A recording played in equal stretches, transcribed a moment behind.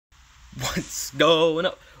What's going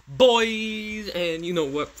up, boys? And you know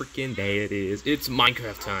what freaking day it is? It's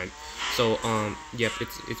Minecraft time. So yep,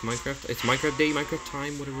 it's Minecraft. It's Minecraft day, Minecraft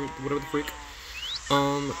time, whatever the freak.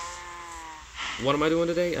 What am I doing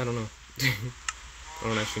today? I don't know. I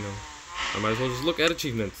don't actually know. I might as well just look at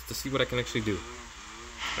achievements to see what I can actually do.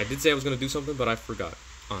 I did say I was gonna do something, but I forgot,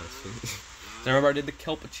 honestly. I remember I did the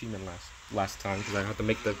kelp achievement last time because I had to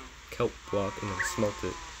make the kelp block and then smelt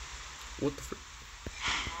it. What the frick?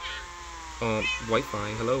 Wi-Fi,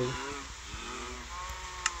 hello.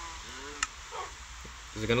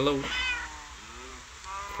 Is it gonna load?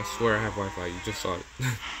 I swear I have Wi-Fi, you just saw it.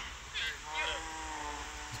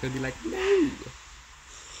 It's gonna be like, no!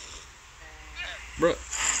 Bruh.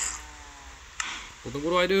 Well then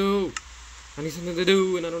what do? I need something to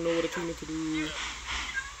do, and I don't know what achievement to do.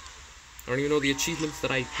 I don't even know the achievements that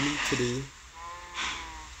I need to do.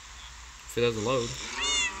 If it doesn't load.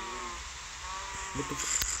 What the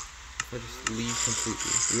f- I just leave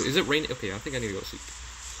completely. Is it raining? Okay, I think I need to go sleep.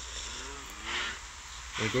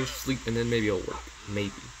 I'll go sleep and then maybe it'll work.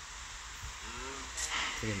 Maybe.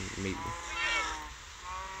 Again, maybe.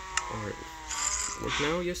 Alright. Work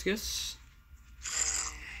now? Yes, yes.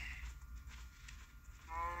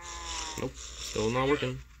 Nope. Still not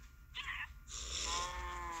working.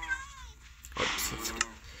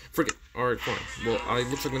 Frick it. Alright, fine. Well, I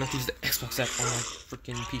looks like I'm gonna have to use the Xbox app on my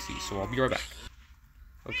freaking PC, so I'll be right back.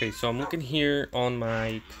 Okay, so I'm looking here on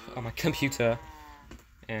my computer,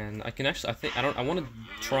 and I can actually I want to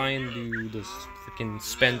try and do this freaking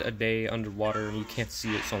spend a day underwater, and you can't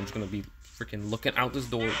see it, so I'm just gonna be freaking looking out this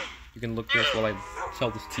door. You can look this while I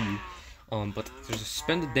tell this to you. But there's a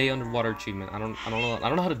spend a day underwater achievement. I don't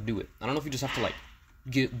know how to do it. I don't know if you just have to like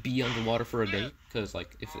be underwater for a day, because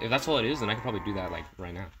like if that's all it is, then I can probably do that like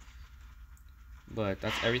right now. But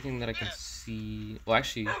that's everything that I can see. Well,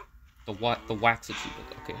 actually, the wax achievement.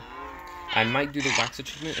 Okay, I might do the wax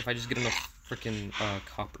achievement if I just get enough freaking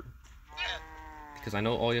copper, because I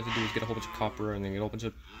know all you have to do is get a whole bunch of copper and then get a whole bunch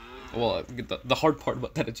of. Well, the hard part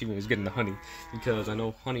about that achievement is getting the honey, because I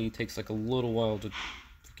know honey takes like a little while to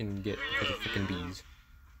freaking get because of freaking bees.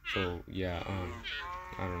 So yeah,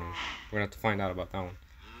 I don't know. We're gonna have to find out about that one.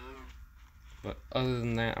 But other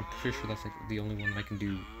than that, I'm pretty sure that's like the only one that I can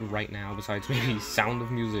do right now, besides maybe Sound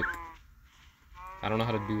of Music. I don't know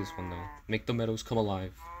how to do this one though. Make the meadows come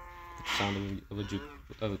alive with the sound of a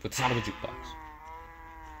jukebox.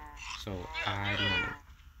 So I don't know.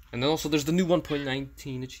 And then also there's the new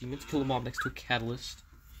 1.19 achievements: kill a mob next to a catalyst,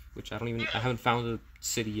 which I haven't found a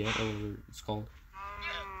city yet, or whatever it's called.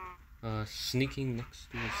 Sneaking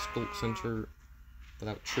next to a sculpt center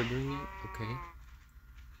without triggering it. Okay.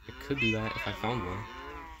 I could do that if I found one.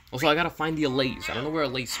 Also, I gotta find the allays. I don't know where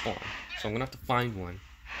allays spawn, so I'm gonna have to find one.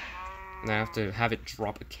 And I have to have it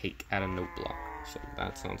drop a cake at a note block. So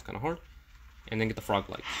that sounds kind of hard. And then get the frog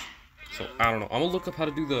lights. So I don't know. I'm gonna look up how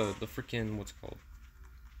to do the freaking, what's it called?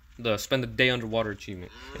 The spend a day underwater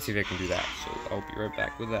achievement, and see if I can do that. So I'll be right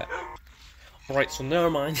back with that. Alright, so never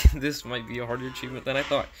mind. This might be a harder achievement than I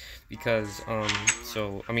thought, because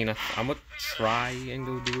so I mean I'm gonna try and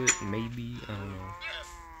go do it. Maybe, I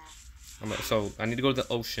don't know. So I need to go to the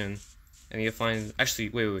ocean. I need to find. Actually,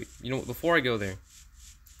 wait. You know what? Before I go there,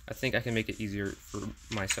 I think I can make it easier for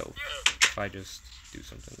myself if I just do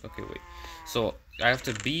something. Okay, wait. So I have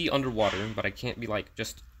to be underwater, but I can't be like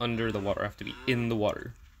just under the water. I have to be in the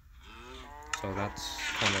water. So that's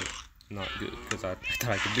kind of not good, because I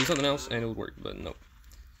thought I could do something else and it would work, but no.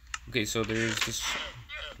 Okay, so there's this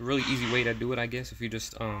really easy way to do it, I guess. If you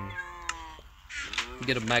just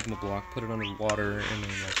get a magma block, put it under water, and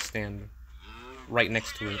then like stand right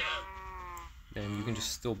next to it, then you can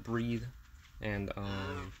just still breathe and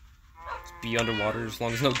be underwater as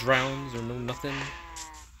long as no drowns or no nothing.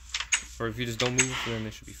 Or if you just don't move, then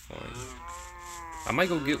it should be fine. I might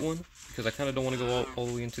go get one, because I kind of don't want to go all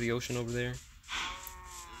the way into the ocean over there.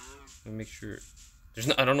 Let me make sure.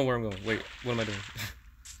 I don't know where I'm going. Wait, what am I doing?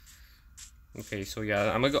 Okay, so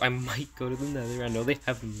yeah, I might go to the Nether. I know they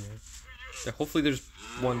have them there. Hopefully there's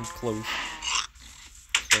one close.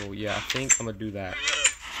 So yeah, I think I'm gonna do that,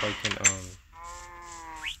 so I can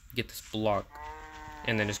get this block,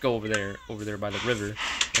 and then just go over there by the river,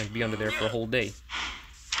 and be under there for a whole day.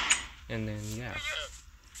 And then yeah.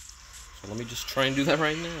 So let me just try and do that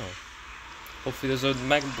right now. Hopefully there's a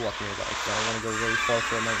magma block nearby, because I don't want to go very far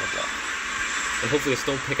for a magma block. And hopefully a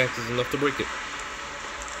stone pickaxe is enough to break it,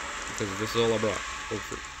 because this is all I brought.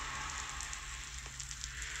 Hopefully.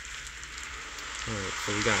 Alright,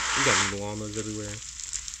 so we got llamas everywhere.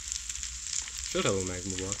 Should have a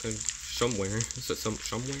magma block somewhere. Is it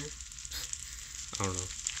somewhere? I don't know.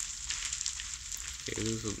 Okay,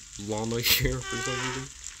 there's a llama here for some reason.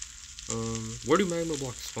 Where do magma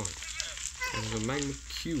blocks spawn? There's a magma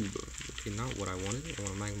cube. Okay, not what I wanted. I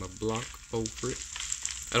want a magma block. Oh, frick.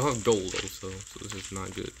 I don't have gold also, so this is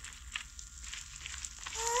not good.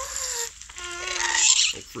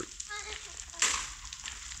 Oh, frick.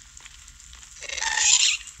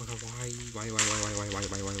 Why?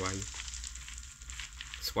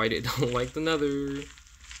 That's why they don't like the nether.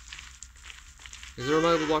 Is there a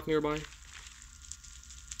magma block nearby?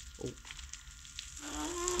 Oh.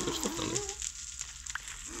 There's stuff down there.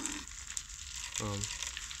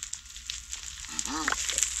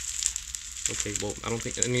 Okay, well, I don't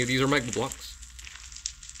think any of these are magma blocks.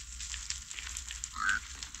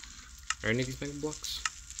 Are any of these magma blocks?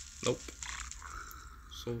 Nope.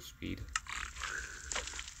 Soul speed.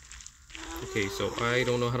 Okay, so I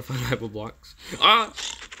don't know how to find magma blocks. Ah!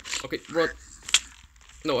 Okay, run.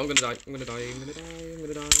 No, I'm gonna die. I'm gonna die. I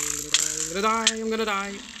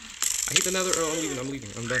hate the nether. Oh, I'm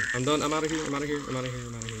leaving. I'm done. I'm out of here.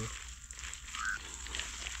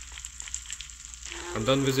 I'm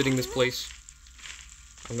done visiting this place.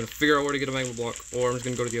 I'm gonna figure out where to get a magma block, or I'm just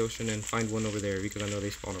gonna go to the ocean and find one over there because I know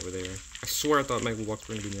they spawn over there. I swear I thought magma blocks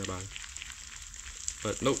were gonna be nearby.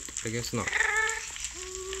 But nope, I guess not.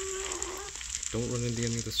 Don't run into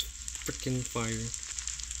any of this freaking fire.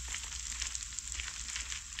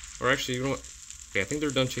 Or actually, you know what? Okay, I think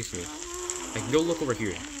they're done chasing me. I can go look over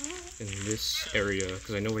here in this area,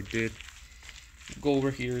 because I know I did go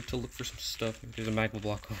over here to look for some stuff. There's a magma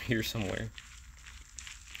block over here somewhere.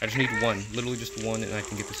 I just need one, literally just one, and I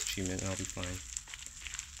can get this achievement, and I'll be fine.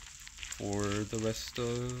 For the rest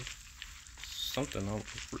of something,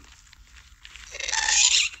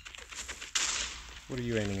 what are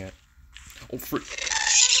you aiming at? Oh, frick.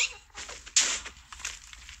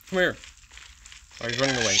 Come here. Oh, he's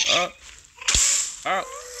running away.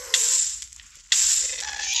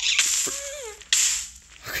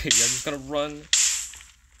 Okay, I'm just gonna run.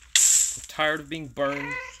 I'm tired of being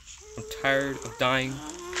burned. I'm tired of dying.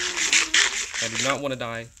 I do not want to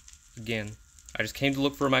die again. I just came to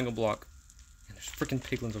look for a magma block. And there's freaking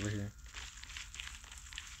piglins over here.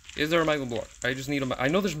 Is there a magma block? I just need a... I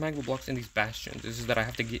know there's magma blocks in these bastions. It's just that I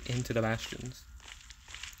have to get into the bastions.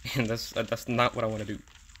 And that's not what I want to do.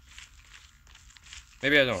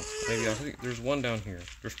 Maybe I don't. Maybe I think there's one down here.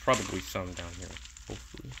 There's probably some down here.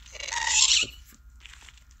 Hopefully.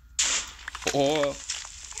 Oh!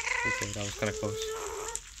 Okay, that was kind of close.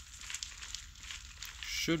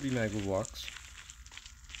 Should be magma blocks.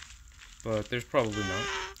 But there's probably not.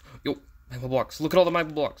 Yo! Magma blocks. Look at all the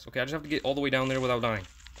magma blocks. Okay, I just have to get all the way down there without dying.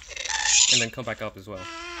 And then come back up as well.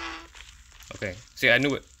 Okay. See, I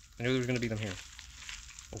knew it. I knew there was going to be them here.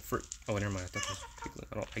 Oh, frick. Oh, never mind. I thought those piglins.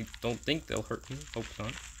 I don't think they'll hurt me. Hope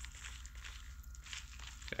not.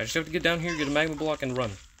 I just have to get down here, get a magma block, and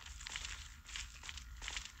run.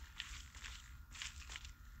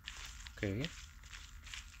 Okay.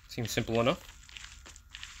 Seems simple enough.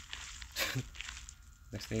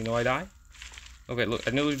 Next thing you know, I die. Okay, look.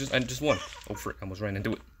 I know there's just one. Oh, frick. I almost ran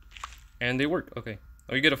into it. And they work. Okay.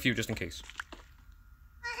 Oh, you get a few just in case.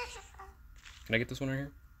 Can I get this one right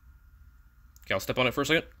here? Okay, I'll step on it for a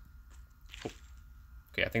second. Oh.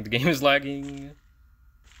 Okay, I think the game is lagging.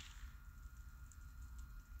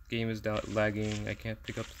 Game is lagging. I can't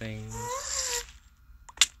pick up things.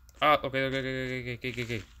 Ah, okay.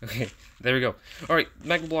 Okay, there we go. Alright,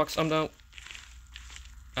 magma blocks, I'm out.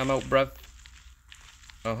 I'm out, bruv.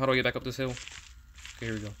 How do I get back up this hill? Okay,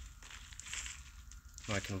 here we go.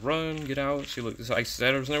 I can run, get out. See, look, I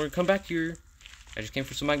said I was never gonna come back here. I just came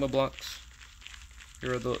for some magma blocks.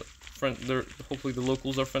 Here are the hopefully the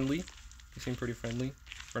locals are friendly. They seem pretty friendly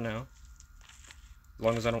for now. As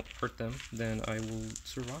long as I don't hurt them, then I will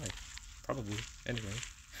survive. Probably. Anyway.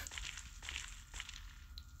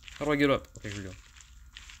 How do I get up? Okay, here we go.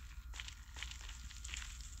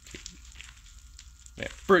 Okay. Yeah,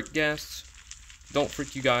 frick guests. Don't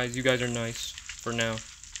freak you guys. You guys are nice for now.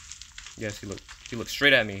 Yes, he looked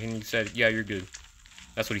straight at me and he said, "Yeah, you're good."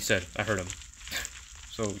 That's what he said. I heard him.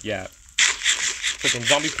 So yeah. Freaking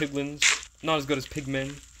zombie piglins. Not as good as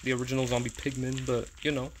pigmen, the original zombie pigmen, but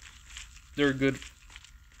you know, they're a good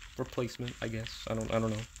replacement, I guess. I don't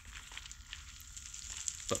know.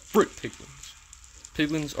 But frick piglins.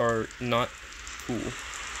 Piglins are not cool.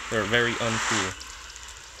 They're very uncool.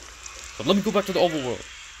 But let me go back to the overworld.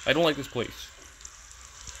 I don't like this place.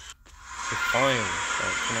 Okay, fine.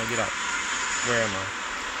 Can I get out? Where am I?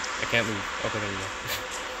 I can't move. Okay, there we go.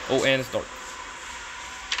 Oh, and it's dark.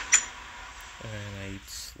 And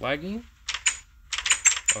it's lagging.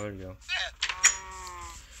 Oh, there you go.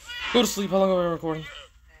 Go to sleep. How long am I recording?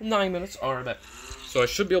 9 minutes. Alright, bet. So I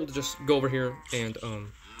should be able to just go over here and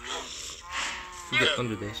get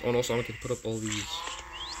under this. Oh, and also I can put up all these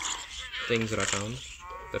things that I found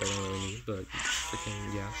that I don't really need, but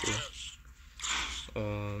freaking yeah, sure.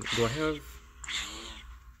 Do I have?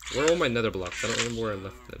 Where are all my nether blocks? I don't remember where I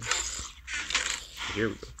left them. Here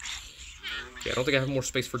we go. Yeah, I don't think I have more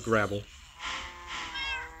space for gravel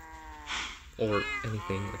or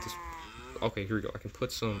anything at this. Okay, here we go. I can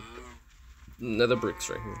put some nether bricks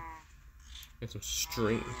right here and some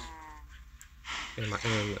string. And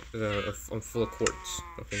I'm full of quartz.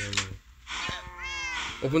 Okay, never mind.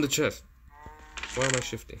 Open the chest. Why am I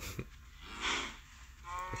shifting?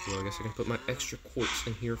 Okay, well, I guess I can put my extra quartz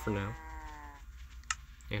in here for now.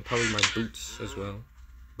 And probably my boots as well.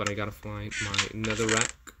 But I gotta find my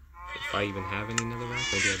netherrack. If I even have any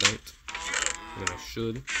netherrack. Maybe I don't. Then I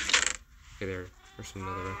should. Okay, there's some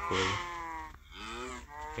netherrack for you.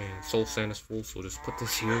 And soul sand is full, so we'll just put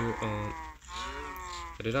this here.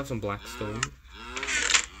 I did have some black stone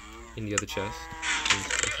in the other chest.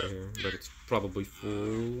 Right here, but it's probably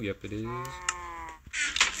full. Yep, it is.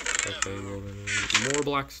 Okay, well then more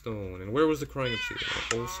black stone. And where was the crying obsidian?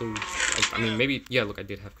 Also, I mean, maybe, yeah, look, I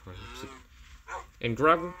did have crying obsidian. And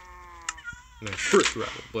gravel? No, brick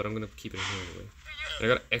gravel, but I'm gonna keep it in here anyway. And I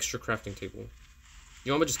got an extra crafting table.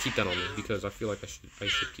 You know, I'm gonna just keep that on me because I feel like I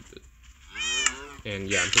should keep it. And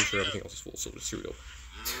yeah, I'm pretty sure everything else is full, so just here we go.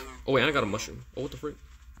 Oh wait, and I got a mushroom. Oh, what the frick?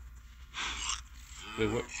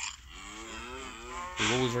 Wait, what?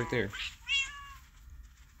 Wait, what was right there?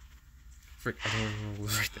 Frick, I don't remember what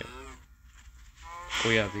was right there. Oh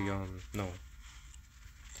yeah, no.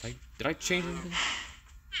 Did I change anything?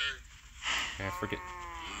 Yeah, I forget.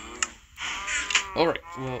 Alright,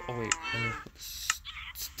 well, oh wait, let me put this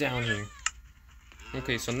down here.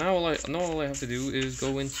 Okay, so now all I have to do is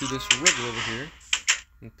go into this river over here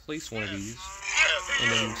and place one of these,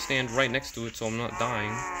 and then stand right next to it so I'm not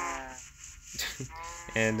dying.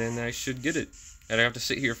 And then I should get it. And I have to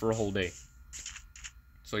sit here for a whole day.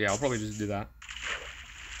 So yeah, I'll probably just do that.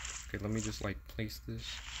 Okay, let me just like place this.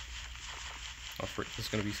 Oh frick, this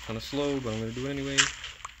is gonna be kind of slow, but I'm gonna do it anyway.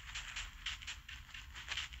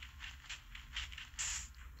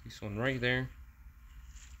 Place one right there,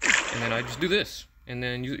 and then I just do this, and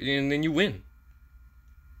then you win.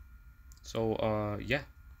 So yeah.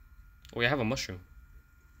 Oh, yeah, I have a mushroom.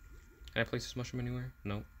 Can I place this mushroom anywhere?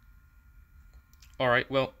 No. All right,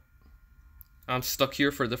 well, I'm stuck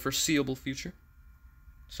here for the foreseeable future.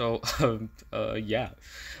 So, yeah,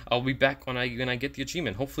 I'll be back when I get the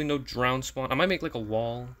achievement. Hopefully no drown spawn. I might make like a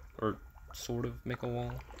wall, or sort of make a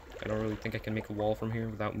wall. I don't really think I can make a wall from here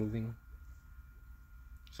without moving.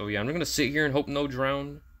 So yeah, I'm gonna sit here and hope no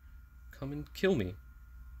drown come and kill me.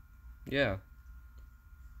 Yeah.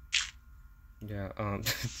 Yeah.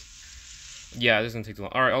 Yeah, this is gonna take too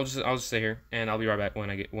long. All right, I'll just stay here, and I'll be right back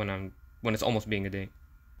when it's almost being a day.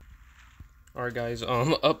 Alright guys,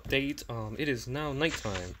 update, it is now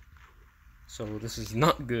nighttime. So this is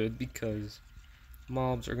not good because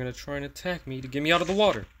mobs are gonna try and attack me to get me out of the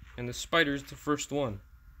water. And the spider's the first one.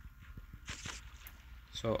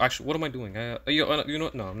 So actually, what am I doing? You know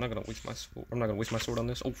what? No, I'm not gonna waste my sword. I'm not gonna waste my sword on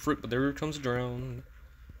this. Oh frick, but there comes drown.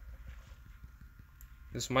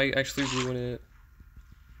 This might actually ruin it.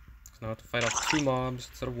 Now I have to fight off 2 mobs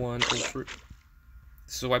instead of 1. Oh frick.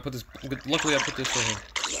 This is why I put this. Luckily I put this right here.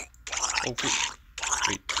 Oh,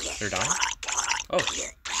 wait, they're dying? Oh,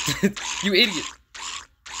 you idiot!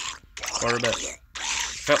 Or bet.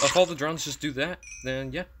 If all the drowns just do that,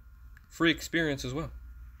 then yeah, free experience as well.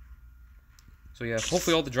 So yeah,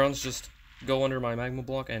 hopefully all the drowns just go under my magma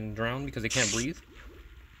block and drown because they can't breathe.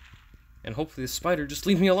 And hopefully the spider just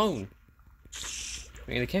leave me alone.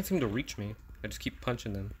 I mean, they can't seem to reach me. I just keep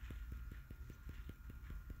punching them.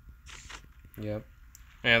 Yep.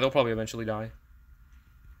 Yeah, they'll probably eventually die.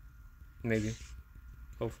 Maybe.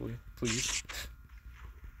 Hopefully. Please.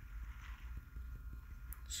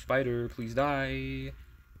 Spider, please die.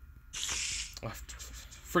 Oh,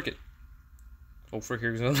 frick it. Oh, frick,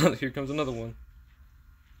 here comes another one.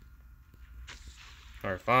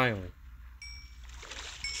 Alright, finally.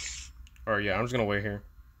 Alright, yeah, I'm just gonna wait here.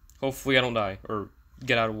 Hopefully I don't die, or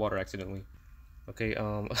get out of water accidentally. Okay,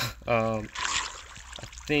 I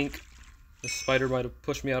think the spider might have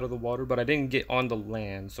pushed me out of the water, but I didn't get on the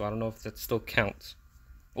land, so I don't know if that still counts.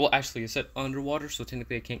 Well, actually, it said underwater, so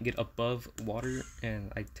technically I can't get above water,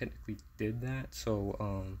 and I technically did that, so,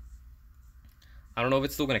 I don't know if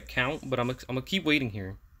it's still gonna count, but I'm gonna keep waiting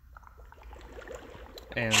here.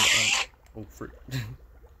 And, oh, frick.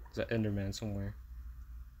 There's an Enderman somewhere.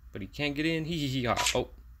 But he can't get in, hee-hee-hee-ha. Oh.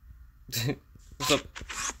 What's up?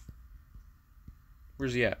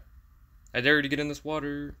 Where's he at? I dare you to get in this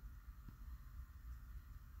water.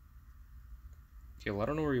 Okay, well, I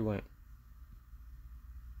don't know where he went.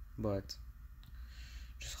 but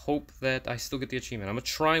just hope that I still get the achievement. I'm gonna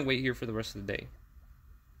try and wait here for the rest of the day.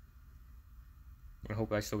 I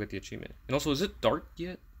hope I still get the achievement. And also, is it dark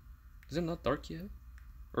yet? Is it not dark yet?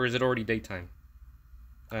 Or is it already daytime?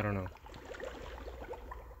 I don't know.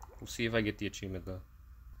 We'll see if I get the achievement, though.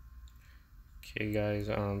 Okay, guys,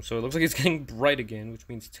 so it looks like it's getting bright again, which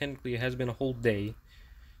means technically it has been a whole day.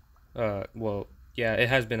 Well, yeah, it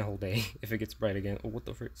has been a whole day, if it gets bright again. Oh, what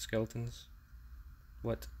the frick? Skeletons?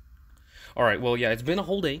 What? Alright, well, yeah, it's been a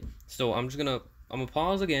whole day, so I'm gonna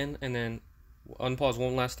pause again, and then unpause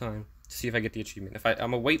one last time to see if I get the achievement. I'm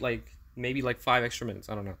gonna wait, maybe 5 extra minutes,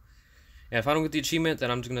 I don't know. And if I don't get the achievement, then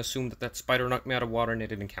I'm just gonna assume that spider knocked me out of water and it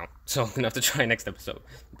didn't count. So I'm gonna have to try next episode.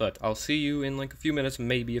 But I'll see you in a few minutes,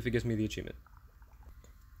 maybe, if it gives me the achievement.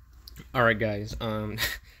 Alright, guys,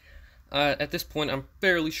 at this point, I'm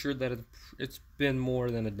fairly sure that it's been more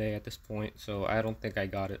than a day at this point, so I don't think I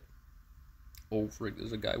got it. Oh, frig,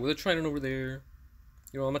 there's a guy with a trident over there.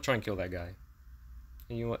 You know, I'm gonna try and kill that guy.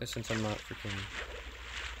 And you know what, since I'm not freaking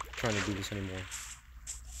trying to do this anymore.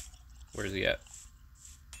 Where is he at?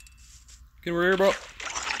 Get over here, bro.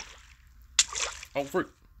 Oh, frig.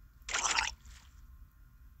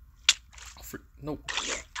 Oh, frig. No.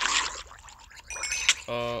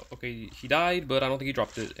 Okay, he died, but I don't think he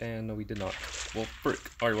dropped it, and no, he did not. Well, frick.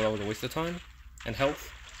 Alright, well, that was a waste of time and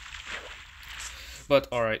health.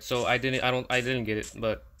 But alright, so I didn't get it,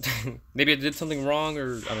 but maybe I did something wrong,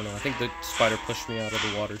 or I don't know. I think the spider pushed me out of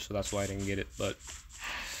the water, so that's why I didn't get it. But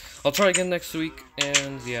I'll try again next week,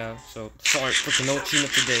 and yeah. So sorry for no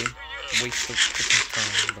achievement today. Waste of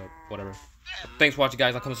freaking time, but whatever. But thanks for watching,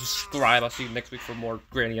 guys. I'll come and subscribe. I'll see you next week for more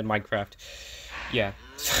Granny and Minecraft. Yeah,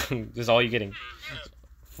 this is all you're getting.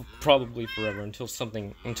 Probably forever until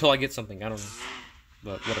I get something. I don't know,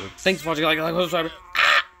 but whatever. Thanks for watching. Like, subscribe.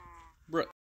 Bruh.